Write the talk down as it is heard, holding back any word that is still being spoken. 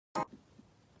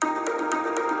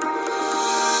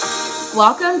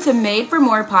Welcome to Made for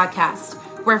More podcast,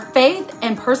 where faith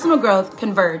and personal growth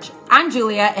converge. I'm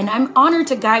Julia, and I'm honored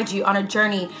to guide you on a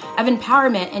journey of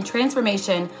empowerment and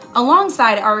transformation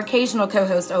alongside our occasional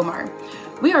co-host, Omar.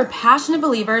 We are passionate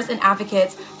believers and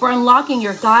advocates for unlocking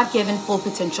your God-given full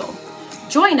potential.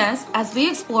 Join us as we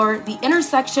explore the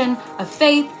intersection of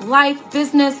faith, life,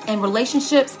 business, and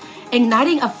relationships,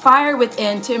 igniting a fire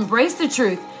within to embrace the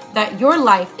truth that your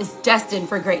life is destined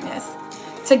for greatness.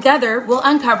 Together, we'll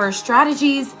uncover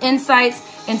strategies,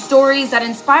 insights, and stories that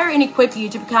inspire and equip you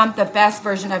to become the best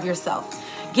version of yourself.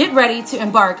 Get ready to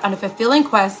embark on a fulfilling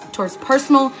quest towards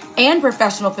personal and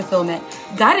professional fulfillment,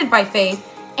 guided by faith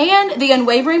and the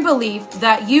unwavering belief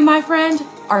that you, my friend,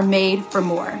 are made for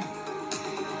more.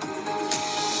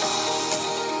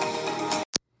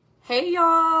 Hey,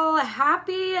 y'all.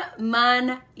 Happy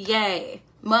Monday.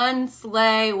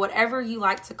 Slay, whatever you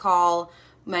like to call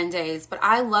Mondays, but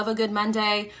I love a good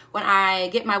Monday when I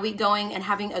get my week going and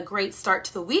having a great start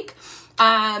to the week.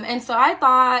 And so I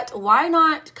thought, why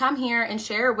not come here and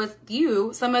share with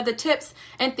you some of the tips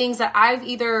and things that I've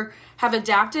either have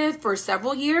adapted for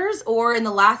several years or in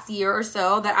the last year or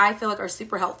so that I feel like are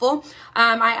super helpful.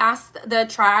 I asked the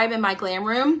tribe in my glam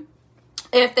room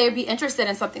if they'd be interested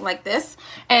in something like this,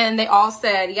 and they all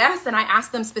said yes. And I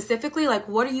asked them specifically, like,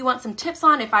 what do you want some tips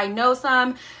on? If I know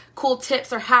some cool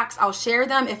tips or hacks, I'll share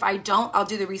them. If I don't, I'll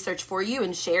do the research for you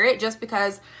and share it, just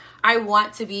because I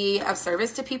want to be of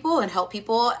service to people and help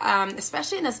people,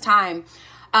 especially in this time.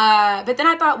 But then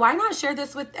I thought, why not share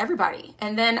this with everybody?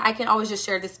 And then I can always just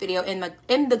share this video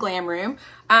in the glam room.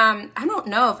 I don't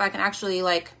know if I can actually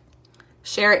like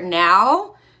share it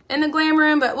now in the glam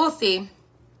room, but we'll see.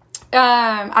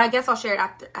 I guess I'll share it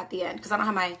at the end because I don't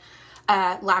have my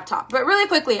laptop. But really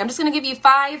quickly, I'm just going to give you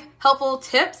 5 helpful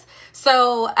tips.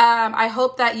 So I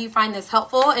hope that you find this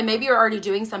helpful, and maybe you're already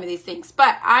doing some of these things.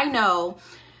 But I know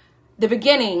the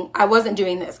beginning, I wasn't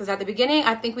doing this, because at the beginning,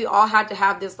 I think we all had to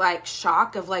have this like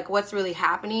shock of like what's really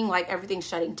happening, like everything's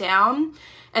shutting down.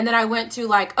 And then I went to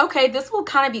like, okay, this will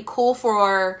kind of be cool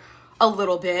for a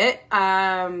little bit.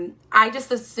 I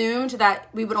just assumed that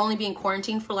we would only be in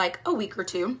quarantine for like a week or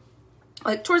two,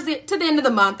 like to the end of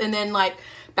the month, and then like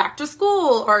back to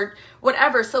school or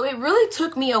whatever. So it really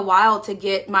took me a while to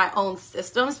get my own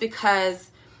systems, because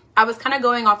I was kind of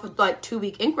going off of like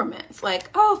 2-week increments, like,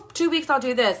 oh, 2 weeks, I'll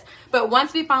do this. But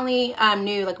once we finally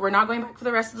knew, like, we're not going back for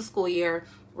the rest of the school year,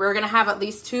 we're going to have at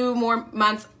least 2 more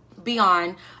months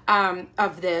beyond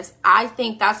of this. I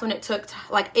think that's when it took,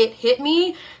 like, it hit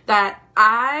me that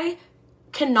I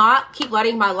cannot keep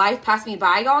letting my life pass me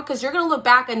by, y'all, because you're going to look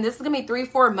back and this is going to be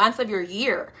 3-4 months of your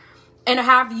year. And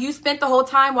have you spent the whole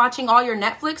time watching all your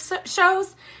Netflix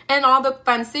shows and all the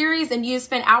fun series, and you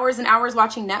spent hours and hours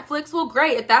watching Netflix? Well,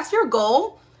 great. If that's your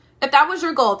goal, if that was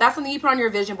your goal, if that's something you put on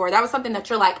your vision board, that was something that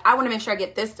you're like, I want to make sure I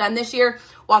get this done this year,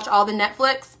 watch all the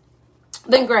Netflix,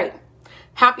 then great.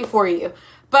 Happy for you.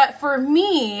 But for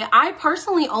me, I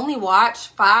personally only watch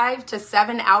 5 to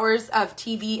 7 hours of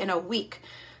TV in a week.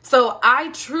 So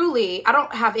I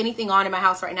don't have anything on in my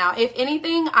house right now. If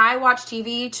anything, I watch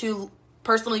TV to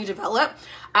personally develop.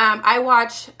 I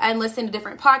watch and listen to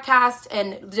different podcasts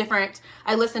and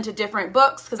I listen to different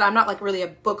books, because I'm not like really a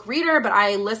book reader, but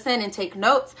I listen and take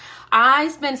notes. I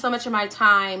spend so much of my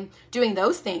time doing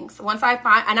those things.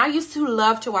 And I used to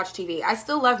love to watch TV. I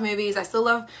still love movies. I still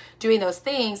love doing those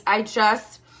things. I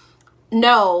just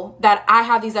know that I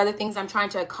have these other things I'm trying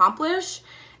to accomplish.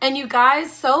 And you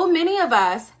guys, so many of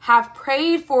us have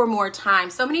prayed for more time.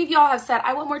 So many of y'all have said,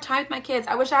 I want more time with my kids.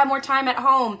 I wish I had more time at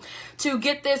home to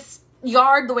get this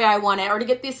yard the way I want it, or to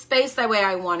get this space the way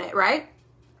I want it, right?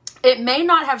 It may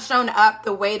not have shown up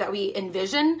the way that we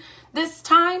envision this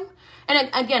time.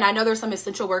 And again, I know there's some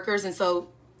essential workers, and so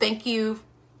thank you.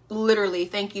 Literally,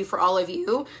 thank you for all of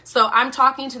you. So I'm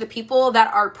talking to the people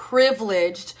that are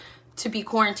privileged to be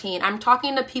quarantined. I'm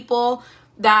talking to people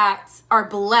that are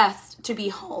blessed to be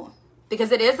home,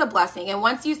 because it is a blessing. And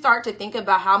once you start to think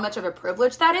about how much of a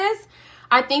privilege that is,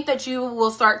 I think that you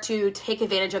will start to take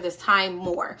advantage of this time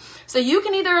more. So you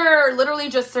can either literally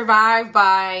just survive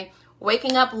by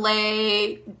waking up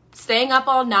late, staying up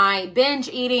all night, binge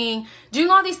eating,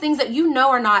 doing all these things that you know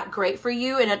are not great for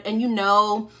you and you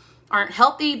know aren't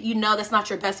healthy. You know that's not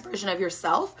your best version of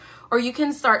yourself. Or you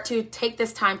can start to take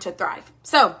this time to thrive.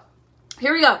 So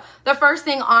here we go. The first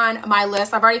thing on my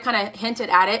list, I've already kind of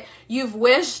hinted at it. You've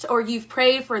wished or you've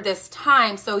prayed for this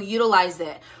time, so utilize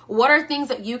it. What are things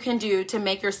that you can do to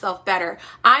make yourself better?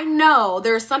 I know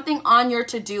there's something on your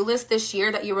to-do list this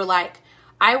year that you were like,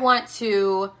 I want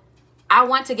to I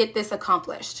want to get this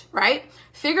accomplished, right?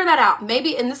 Figure that out.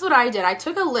 Maybe, and this is what I did. I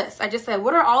took a list. I just said,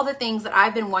 what are all the things that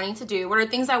I've been wanting to do? What are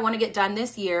things I want to get done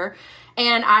this year?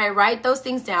 And I write those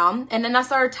things down. And then I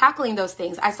started tackling those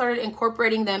things. I started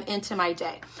incorporating them into my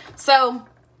day. So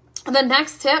the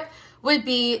next tip would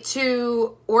be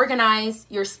to organize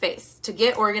your space, to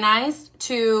get organized,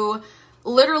 to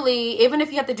literally, even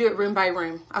if you have to do it room by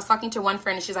room. I was talking to one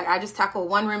friend and she's like, I just tackle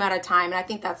one room at a time. And I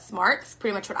think that's smart. It's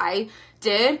pretty much what I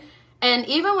did. And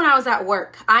even when I was at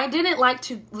work, I didn't like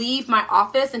to leave my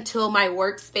office until my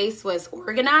workspace was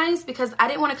organized, because I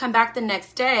didn't want to come back the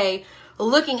next day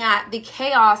looking at the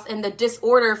chaos and the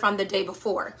disorder from the day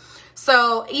before.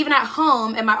 So even at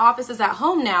home, and my office is at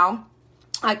home now,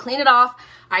 I clean it off,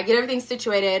 I get everything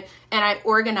situated, and I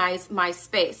organize my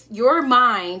space. Your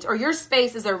mind or your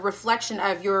space is a reflection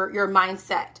of your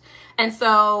mindset. And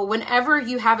so whenever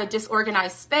you have a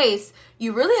disorganized space,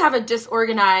 you really have a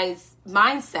disorganized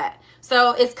mindset.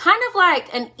 So it's kind of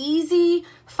like an easy,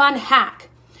 fun hack.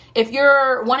 If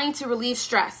you're wanting to relieve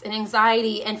stress and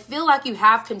anxiety and feel like you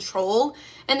have control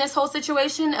in this whole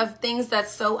situation of things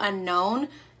that's so unknown,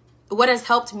 what has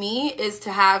helped me is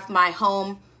to have my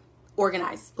home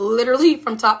organized, literally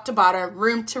from top to bottom,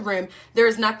 room to room. There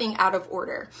is nothing out of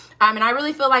order. And I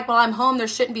really feel like while I'm home, there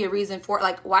shouldn't be a reason for it.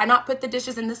 Like, why not put the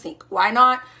dishes in the sink? Why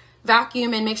not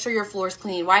vacuum and make sure your floor's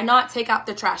clean? Why not take out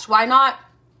the trash? Why not,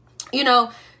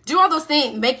 do all those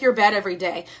things, make your bed every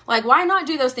day? Like, why not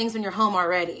do those things when you're home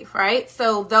already, right?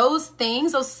 So those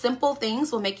things, those simple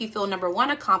things will make you feel, number one,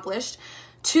 accomplished,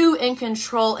 2, in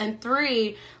control, and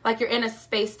 3, like you're in a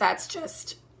space that's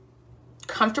just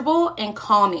comfortable and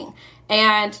calming.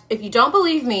 And if you don't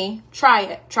believe me, try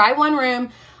it. Try one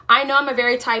room. I know I'm a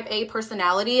very type A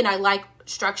personality and I like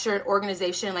structure and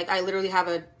organization. Like, I literally have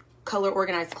a color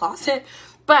organized closet.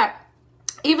 But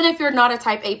even if you're not a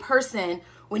type A person,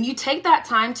 when you take that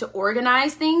time to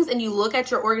organize things and you look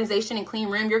at your organization and clean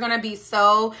room, you're going to be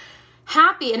so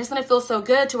happy and it's going to feel so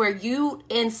good to where you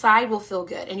inside will feel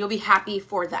good and you'll be happy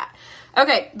for that.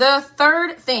 Okay, the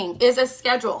third thing is a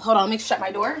schedule. Hold on, let me shut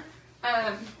my door.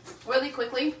 Really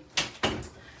quickly.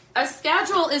 A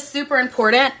schedule is super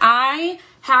important. I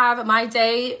have my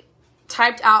day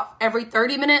typed out every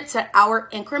 30 minutes to hour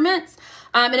increments.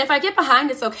 And if I get behind,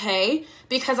 it's okay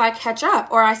because I catch up,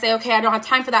 or I say, okay, I don't have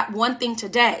time for that one thing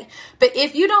today. But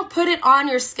if you don't put it on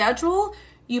your schedule,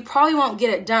 you probably won't get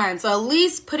it done. So at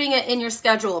least putting it in your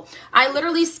schedule. I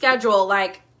literally schedule,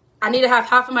 like, I need to have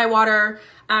half of my water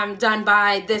done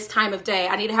by this time of day.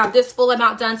 I need to have this full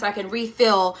amount done so I can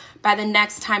refill by the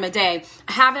next time of day.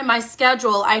 I have in my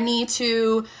schedule, I need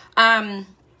to,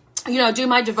 do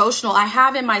my devotional. I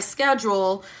have in my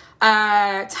schedule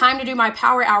time to do my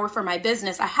power hour for my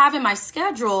business. I have in my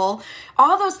schedule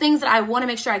all those things that I want to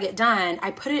make sure I get done.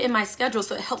 I put it in my schedule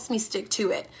so it helps me stick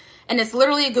to it. And it's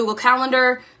literally a Google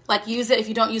Calendar. Like, use it. If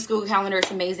you don't use Google Calendar,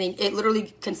 it's amazing. It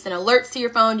literally can send alerts to your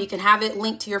phone. You can have it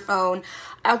linked to your phone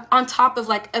on top of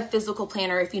like a physical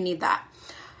planner if you need that.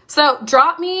 So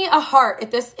drop me a heart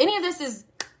if any of this is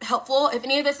helpful. If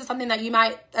any of this is something that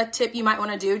a tip you might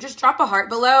want to do, just drop a heart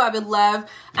below. I would love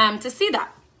to see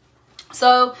that.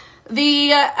 So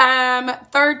the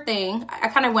third thing, I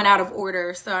kind of went out of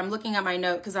order. So I'm looking at my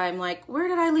note because I'm like, where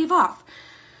did I leave off?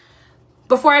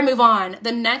 Before I move on,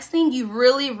 the next thing, you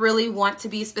really, really want to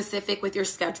be specific with your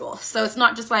schedule. So it's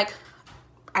not just like,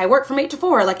 I work from 8 to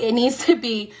 4. Like, it needs to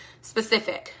be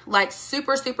specific, like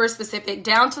super, super specific,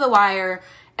 down to the wire,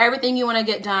 everything you want to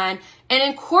get done, and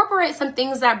incorporate some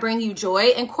things that bring you joy.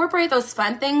 Incorporate those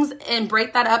fun things and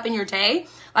break that up in your day.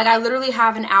 Like, I literally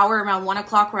have an hour around 1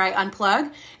 o'clock where I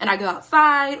unplug and I go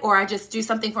outside, or I just do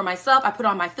something for myself. I put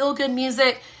on my feel-good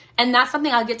music. And that's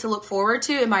something I get to look forward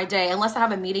to in my day. Unless I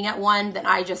have a meeting at 1, then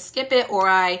I just skip it, or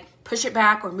I push it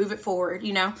back or move it forward,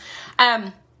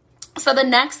 So the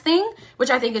next thing, which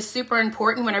I think is super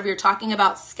important whenever you're talking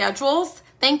about schedules,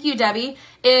 thank you, Debbie,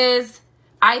 is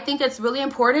I think it's really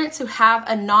important to have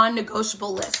a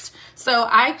non-negotiable list. So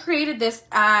I created this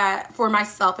for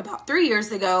myself about 3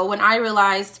 years ago when I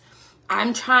realized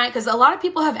I'm trying, because a lot of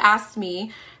people have asked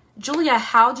me, Julia,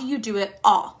 how do you do it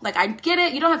all? Like, I get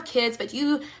it. You don't have kids, but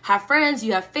you have friends,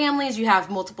 you have families, you have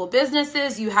multiple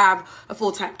businesses, you have a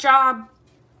full-time job.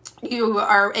 You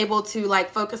are able to like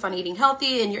focus on eating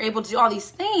healthy and you're able to do all these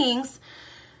things.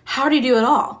 How do you do it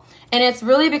all? And it's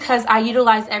really because I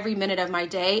utilize every minute of my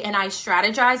day and I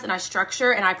strategize and I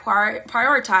structure and I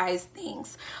prioritize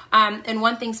things. And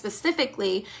one thing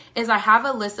specifically is I have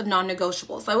a list of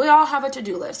non-negotiables. So we all have a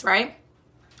to-do list, right?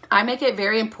 I make it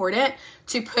very important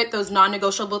to put those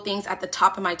non-negotiable things at the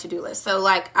top of my to-do list. So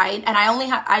like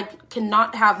I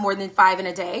cannot have more than 5 in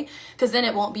a day, because then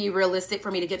it won't be realistic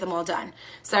for me to get them all done.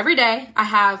 So every day I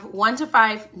have 1 to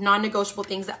 5 non-negotiable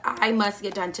things that I must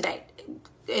get done today.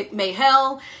 It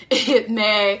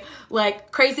may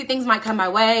like crazy things might come my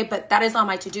way, but that is on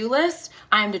my to-do list.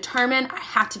 I am determined I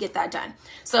have to get that done.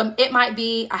 So it might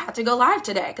be I have to go live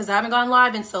today because I haven't gone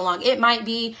live in so long. It might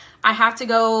be I have to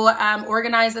go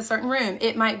organize a certain room.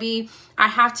 It might be I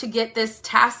have to get this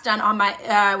task done on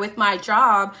my with my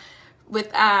job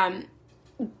with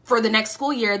for the next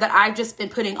school year that I've just been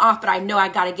putting off, but I know I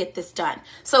got to get this done.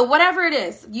 So whatever it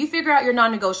is, you figure out your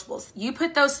non-negotiables. You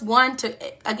put those 1 to,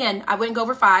 again, I wouldn't go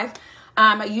over 5.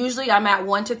 Usually I'm at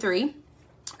 1 to 3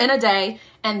 in a day.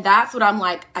 And that's what I'm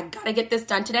like, I got to get this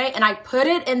done today. And I put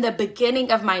it in the beginning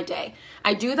of my day.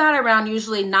 I do that around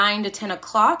usually 9 to 10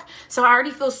 o'clock. So I already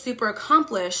feel super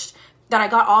accomplished that I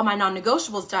got all my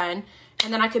non-negotiables done.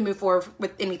 And then I can move forward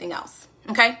with anything else.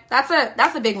 Okay, that's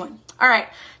a big one. All right,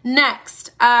 next,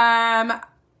 I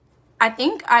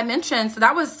think I mentioned, so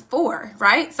that was 4,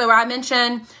 right? So I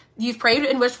mentioned you've prayed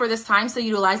and wished for this time, so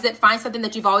utilize it. Find something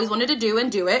that you've always wanted to do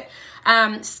and do it.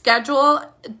 Schedule,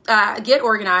 get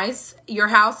organized, your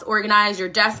house organized, your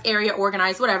desk area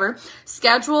organized, whatever.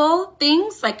 Schedule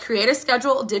things, like create a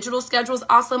schedule. Digital schedule is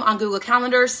awesome on Google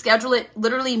Calendar. Schedule it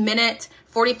literally minute,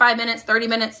 45 minutes, 30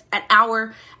 minutes, an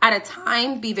hour at a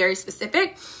time. Be very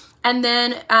specific. And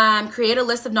then create a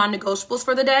list of non-negotiables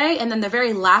for the day. And then the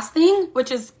very last thing, which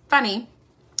is funny,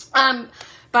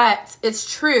 but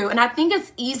it's true. And I think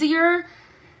it's easier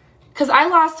because I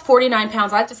lost 49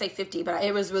 pounds. I have to say 50, but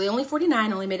it was really only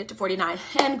 49. Only made it to 49.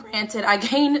 And granted, I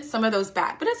gained some of those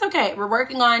back, but it's okay. We're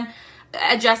working on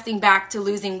adjusting back to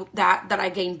losing that I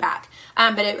gained back.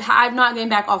 I've not gained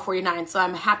back all 49, so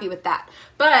I'm happy with that.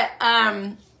 But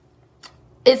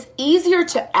it's easier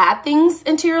to add things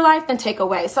into your life than take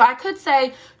away. So I could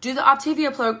say, do the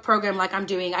Optavia program like I'm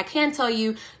doing. I can tell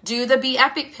you, do the Be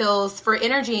Epic pills for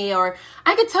energy, or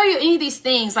I could tell you any of these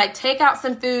things, like take out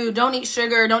some food, don't eat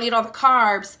sugar, don't eat all the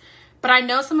carbs. But I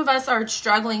know some of us are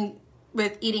struggling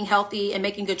with eating healthy and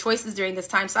making good choices during this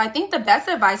time. So I think the best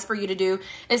advice for you to do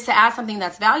is to add something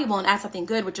that's valuable and add something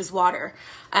good, which is water.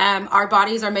 Our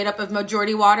bodies are made up of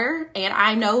majority water. And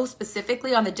I know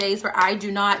specifically on the days where I do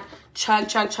not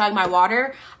chug my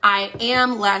water, I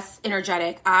am less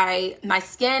energetic. My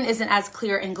skin isn't as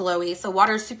clear and glowy. So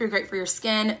water is super great for your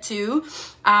skin too.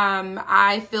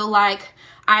 I feel like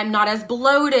I'm not as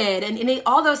bloated and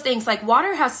all those things. Like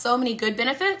water has so many good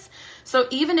benefits. So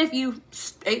even if you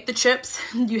ate the chips,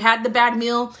 you had the bad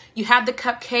meal, you had the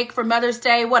cupcake for Mother's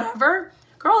Day, whatever,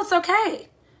 girl, it's okay.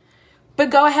 But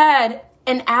go ahead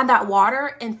and add that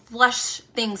water and flush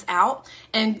things out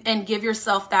and give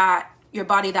yourself your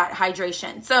body that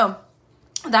hydration. So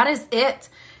that is it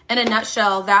in a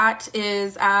nutshell. That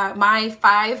is my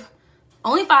 5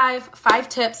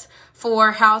 tips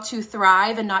for how to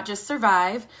thrive and not just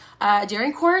survive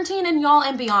during quarantine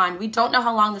and beyond. We don't know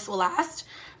how long this will last.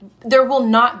 There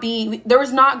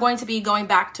is not going to be going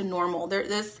back to normal.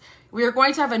 We are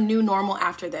going to have a new normal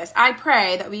after this. I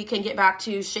pray that we can get back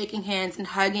to shaking hands and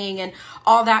hugging and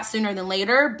all that sooner than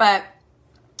later, but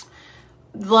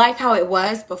life how it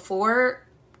was before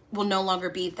will no longer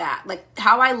be that. Like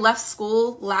how I left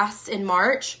school last in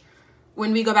March,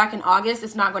 when we go back in August,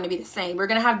 it's not going to be the same. We're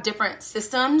going to have different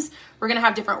systems. We're going to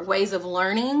have different ways of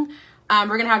learning. We're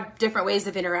going to have different ways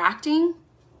of interacting,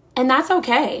 and that's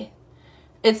okay.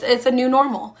 It's a new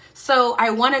normal. So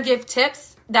I want to give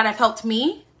tips that have helped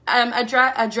me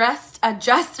adjust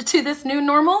to this new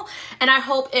normal, and I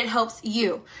hope it helps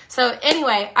you. So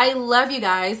anyway, I love you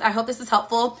guys. I hope this is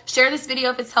helpful. Share this video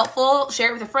if it's helpful.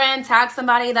 Share it with a friend. Tag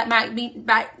somebody that might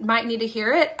need to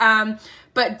hear it.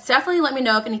 But definitely let me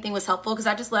know if anything was helpful, because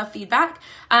I just love feedback.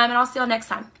 And I'll see y'all next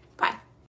time.